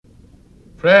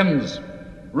Friends,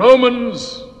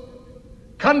 Romans,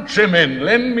 countrymen,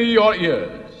 lend me your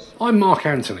ears. I'm Mark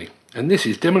Anthony, and this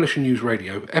is Demolition News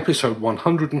Radio, episode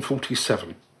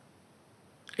 147.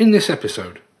 In this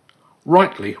episode,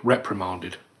 rightly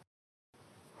reprimanded.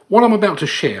 What I'm about to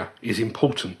share is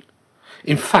important.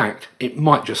 In fact, it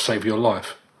might just save your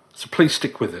life, so please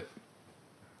stick with it.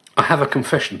 I have a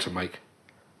confession to make.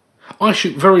 I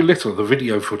shoot very little of the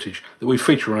video footage that we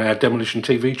feature on our Demolition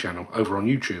TV channel over on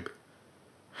YouTube.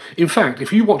 In fact,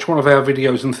 if you watch one of our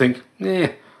videos and think,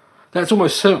 that's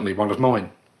almost certainly one of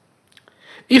mine.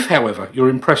 If, however, you're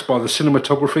impressed by the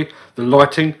cinematography, the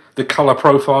lighting, the colour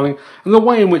profiling, and the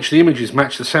way in which the images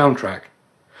match the soundtrack,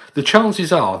 the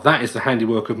chances are that is the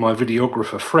handiwork of my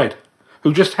videographer Fred,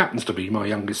 who just happens to be my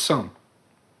youngest son.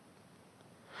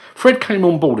 Fred came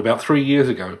on board about 3 years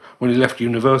ago when he left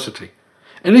university,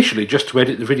 initially just to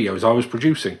edit the videos I was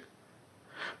producing.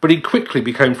 But he quickly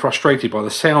became frustrated by the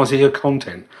sow's ear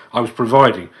content I was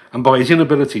providing and by his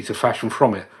inability to fashion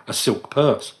from it a silk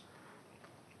purse.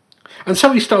 And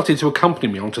so he started to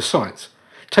accompany me onto sites,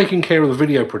 taking care of the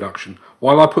video production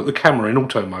while I put the camera in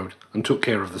auto mode and took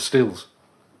care of the stills.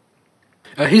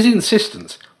 At his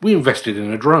insistence, we invested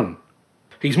in a drone.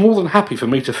 He's more than happy for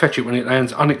me to fetch it when it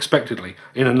lands unexpectedly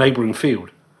in a neighbouring field,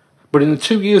 but in the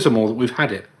 2 years or more that we've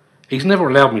had it, he's never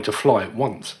allowed me to fly it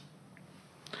once.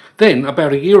 Then,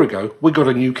 about a year ago, we got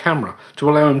a new camera to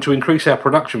allow him to increase our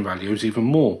production values even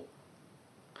more.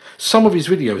 Some of his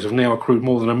videos have now accrued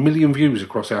more than 1 million views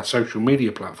across our social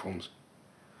media platforms.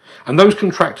 And those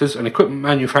contractors and equipment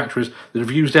manufacturers that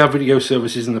have used our video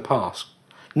services in the past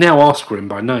now ask for him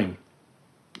by name.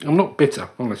 I'm not bitter,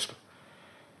 honest.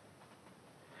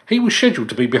 He was scheduled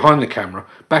to be behind the camera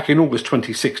back in August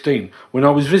 2016 when I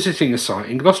was visiting a site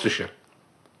in Gloucestershire.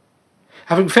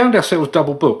 Having found ourselves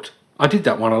double booked, I did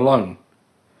that one alone,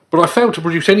 but I failed to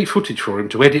produce any footage for him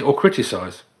to edit or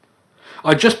criticise.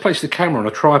 I just placed the camera on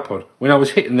a tripod when I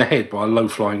was hit in the head by a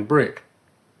low-flying brick.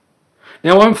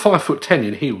 Now I'm 5'10"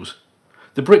 in heels.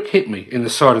 The brick hit me in the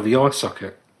side of the eye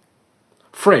socket.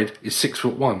 Fred is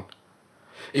 6'1".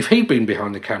 If he'd been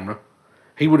behind the camera,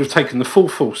 he would have taken the full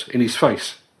force in his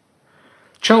face.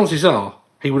 Chances are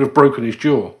he would have broken his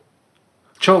jaw.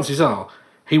 Chances are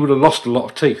he would have lost a lot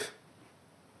of teeth.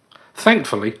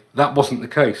 Thankfully, that wasn't the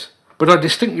case, but I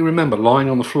distinctly remember lying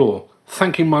on the floor,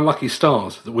 thanking my lucky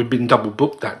stars that we'd been double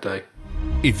booked that day.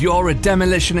 If you're a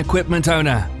demolition equipment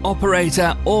owner,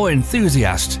 operator or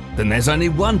enthusiast, then there's only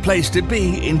one place to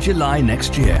be in July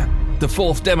next year. The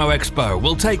 4th Demo Expo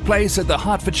will take place at the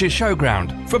Hertfordshire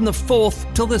Showground from the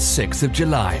 4th till the 6th of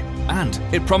July. And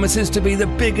it promises to be the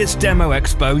biggest Demo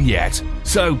Expo yet.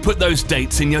 So put those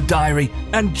dates in your diary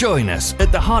and join us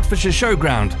at the Hertfordshire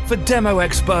Showground for Demo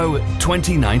Expo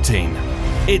 2019.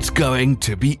 It's going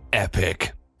to be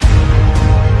epic.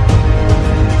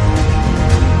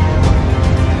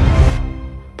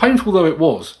 Painful though it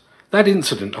was, that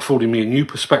incident afforded me a new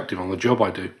perspective on the job I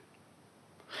do.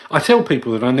 I tell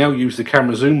people that I now use the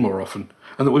camera zoom more often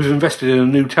and that we've invested in a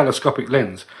new telescopic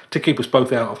lens to keep us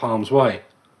both out of harm's way.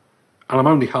 And I'm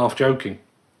only half joking.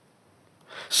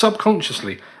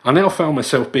 Subconsciously, I now found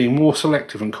myself being more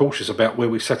selective and cautious about where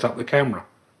we set up the camera,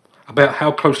 about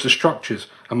how close to structures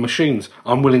and machines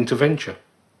I'm willing to venture.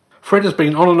 Fred has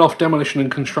been on and off demolition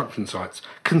and construction sites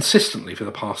consistently for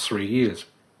the past 3 years.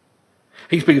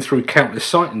 He's been through countless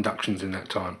site inductions in that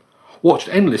time, watched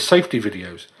endless safety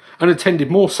videos, and attended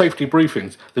more safety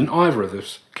briefings than either of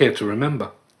us care to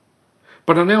remember.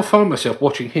 But I now find myself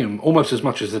watching him almost as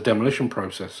much as the demolition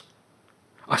process.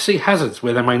 I see hazards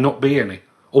where there may not be any,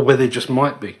 or where there just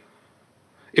might be.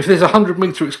 If there's a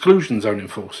 100-metre exclusion zone in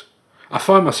force, I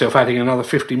find myself adding another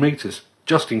 50 metres,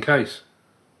 just in case.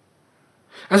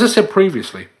 As I said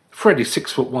previously, Fred is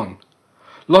 6'1".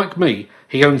 Like me,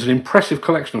 he owns an impressive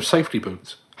collection of safety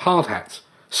boots, hard hats,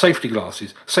 safety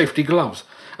glasses, safety gloves,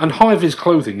 and high-vis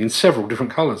clothing in several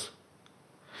different colours.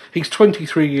 He's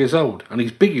 23 years old, and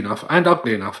he's big enough and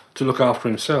ugly enough to look after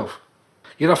himself.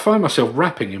 Yet I find myself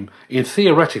wrapping him in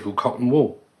theoretical cotton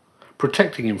wool,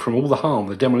 protecting him from all the harm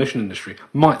the demolition industry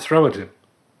might throw at him.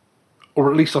 Or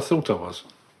at least I thought I was.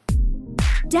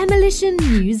 Demolition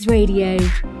News Radio,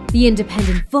 the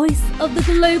independent voice of the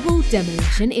global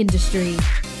demolition industry.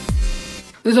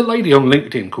 There's a lady on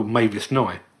LinkedIn called Mavis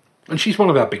Nye, and she's one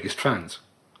of our biggest fans.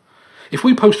 If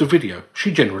we post a video,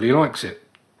 she generally likes it.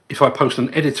 If I post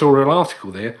an editorial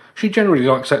article there, she generally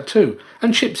likes that too,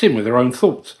 and chips in with her own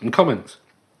thoughts and comments.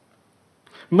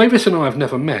 Mavis and I have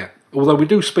never met, although we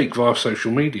do speak via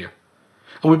social media,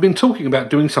 and we've been talking about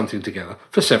doing something together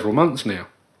for several months now.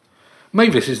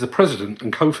 Mavis is the president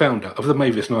and co-founder of the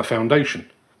Mavis Nye Foundation,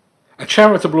 a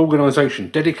charitable organisation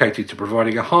dedicated to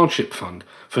providing a hardship fund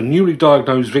for newly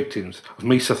diagnosed victims of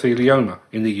mesothelioma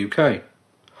in the UK.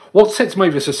 What sets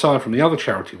Mavis aside from the other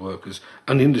charity workers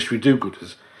and industry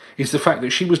do-gooders is the fact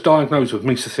that she was diagnosed with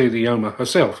mesothelioma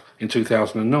herself in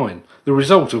 2009, the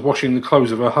result of washing the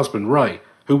clothes of her husband Ray,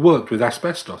 who worked with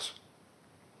asbestos.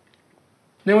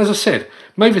 Now, as I said,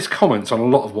 Mavis comments on a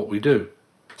lot of what we do.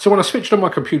 So when I switched on my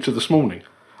computer this morning,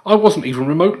 I wasn't even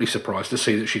remotely surprised to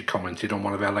see that she'd commented on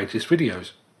one of our latest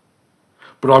videos.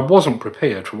 But I wasn't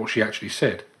prepared for what she actually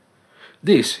said.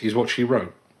 This is what she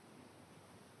wrote.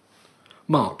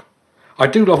 Mark, I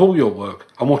do love all your work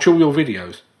and watch all your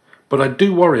videos, but I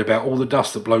do worry about all the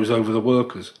dust that blows over the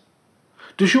workers.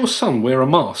 Does your son wear a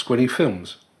mask when he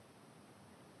films?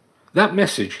 That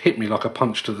message hit me like a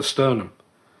punch to the sternum.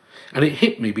 And it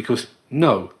hit me because,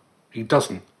 no, he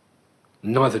doesn't.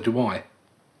 Neither do I.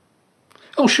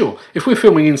 Oh sure, if we're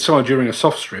filming inside during a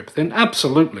soft strip, then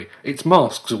absolutely, it's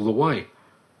masks all the way.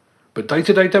 But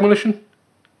day-to-day demolition?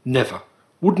 Never.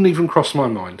 Wouldn't even cross my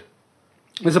mind.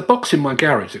 There's a box in my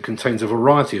garage that contains a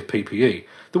variety of PPE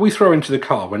that we throw into the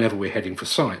car whenever we're heading for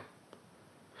site.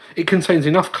 It contains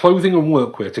enough clothing and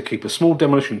workwear to keep a small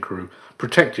demolition crew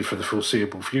protected for the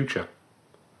foreseeable future.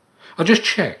 I just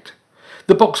checked.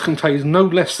 The box contains no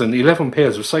less than 11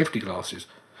 pairs of safety glasses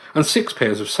and 6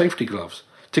 pairs of safety gloves,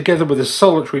 together with a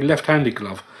solitary left-handed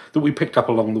glove that we picked up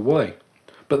along the way.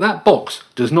 But that box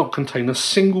does not contain a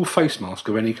single face mask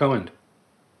of any kind.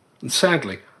 And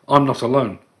sadly, I'm not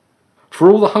alone. For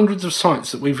all the hundreds of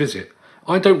sites that we visit,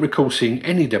 I don't recall seeing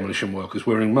any demolition workers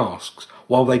wearing masks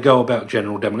while they go about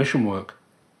general demolition work.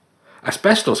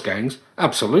 Asbestos gangs?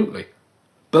 Absolutely.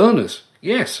 Burners?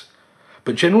 Yes.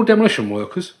 But general demolition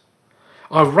workers?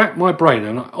 I've racked my brain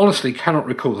and I honestly cannot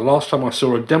recall the last time I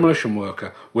saw a demolition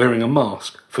worker wearing a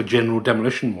mask for general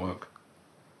demolition work.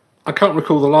 I can't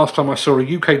recall the last time I saw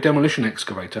a UK demolition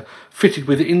excavator fitted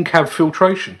with in-cab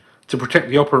filtration to protect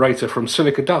the operator from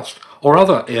silica dust or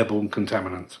other airborne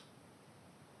contaminants.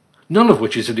 None of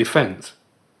which is a defence.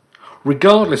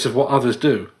 Regardless of what others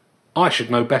do, I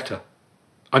should know better.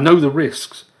 I know the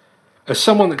risks. As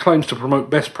someone that claims to promote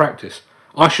best practice,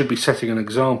 I should be setting an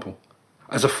example.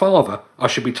 As a father, I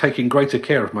should be taking greater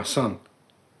care of my son.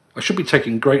 I should be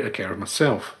taking greater care of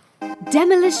myself.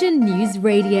 Demolition News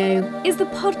Radio is the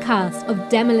podcast of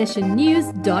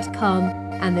demolitionnews.com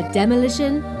and the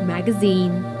Demolition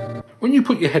Magazine. When you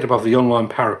put your head above the online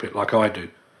parapet like I do,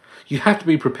 you have to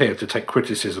be prepared to take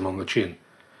criticism on the chin,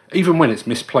 even when it's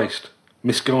misplaced,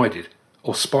 misguided,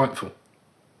 or spiteful.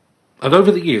 And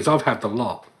over the years, I've had the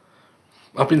lot.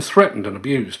 I've been threatened and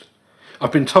abused.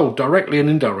 I've been told directly and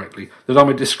indirectly that I'm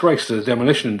a disgrace to the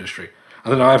demolition industry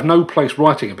and that I have no place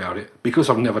writing about it because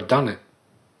I've never done it.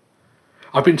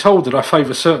 I've been told that I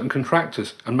favour certain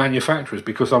contractors and manufacturers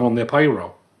because I'm on their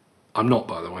payroll. I'm not,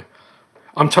 by the way.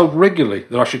 I'm told regularly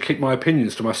that I should keep my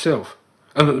opinions to myself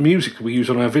and that the music we use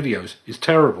on our videos is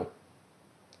terrible.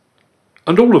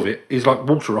 And all of it is like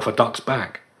water off a duck's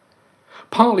back.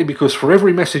 Partly because for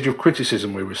every message of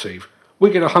criticism we receive,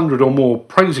 we get 100 or more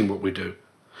praising what we do.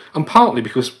 And partly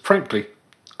because, frankly,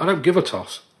 I don't give a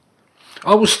toss.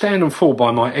 I will stand and fall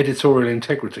by my editorial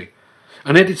integrity,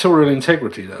 an editorial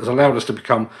integrity that has allowed us to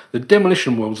become the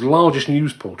demolition world's largest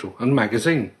news portal and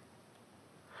magazine.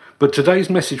 But today's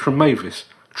message from Mavis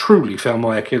truly found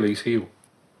my Achilles heel.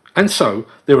 And so,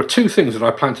 there are 2 things that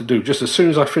I plan to do just as soon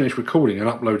as I finish recording and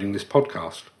uploading this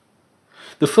podcast.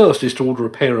 The first is to order a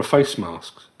pair of face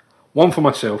masks, one for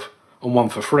myself and one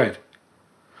for Fred.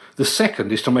 The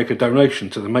second is to make a donation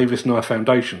to the Mavis Nye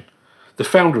Foundation, the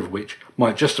founder of which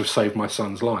might just have saved my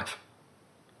son's life.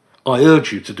 I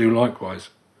urge you to do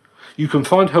likewise. You can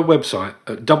find her website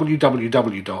at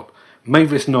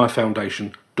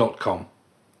www.mavisnyefoundation.com.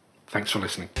 Thanks for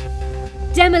listening.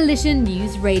 Demolition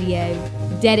News Radio,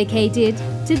 dedicated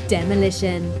to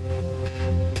demolition.